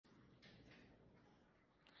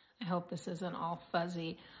I hope this isn't all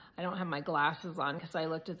fuzzy. I don't have my glasses on because I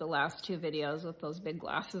looked at the last two videos with those big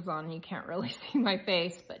glasses on and you can't really see my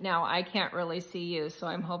face, but now I can't really see you, so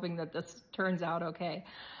I'm hoping that this turns out okay.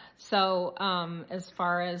 So as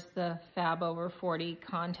far as the Fabover40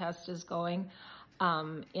 contest is going,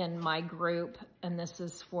 in my group, and this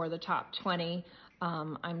is for the top 20,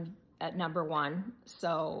 I'm at number 1.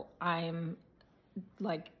 So I'm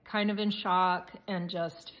like kind of in shock and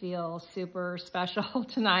just feel super special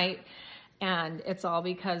tonight. And it's all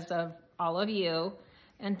because of all of you.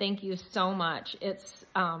 And thank you so much. It's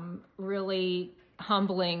really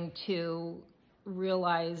humbling to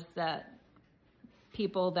realize that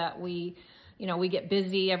people that we get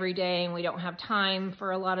busy every day and we don't have time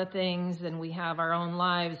for a lot of things, and we have our own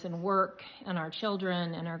lives and work and our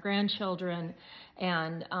children and our grandchildren.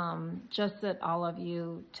 And just that all of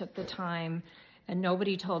you took the time. And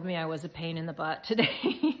nobody told me I was a pain in the butt today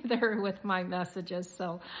either with my messages.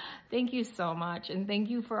 So thank you so much. And thank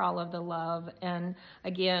you for all of the love. And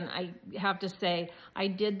again, I have to say, I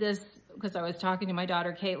did this because I was talking to my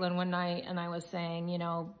daughter, Caitlin, one night, and I was saying,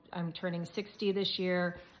 I'm turning 60 this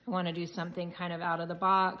year. I want to do something kind of out of the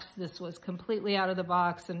box. This was completely out of the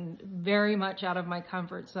box and very much out of my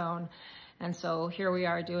comfort zone. And so here we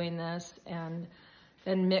are doing this, and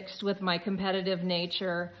then mixed with my competitive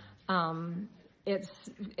nature,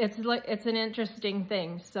 it's an interesting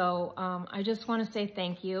thing. So I just want to say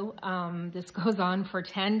thank you. This goes on for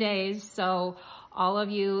 10 days. So all of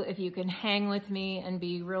you, if you can hang with me and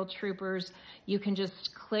be real troopers, you can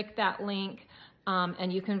just click that link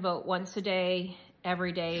and you can vote once a day,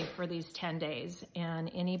 every day for these 10 days.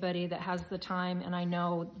 And anybody that has the time, and I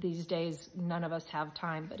know these days none of us have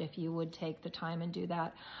time, but if you would take the time and do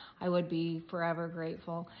that, I would be forever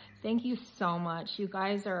grateful. Thank you so much. You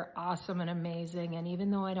guys are awesome and amazing. And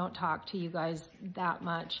even though I don't talk to you guys that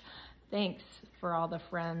much, thanks for all the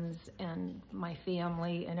friends and my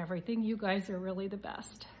family and everything. You guys are really the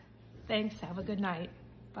best. Thanks. Have a good night.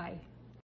 Bye.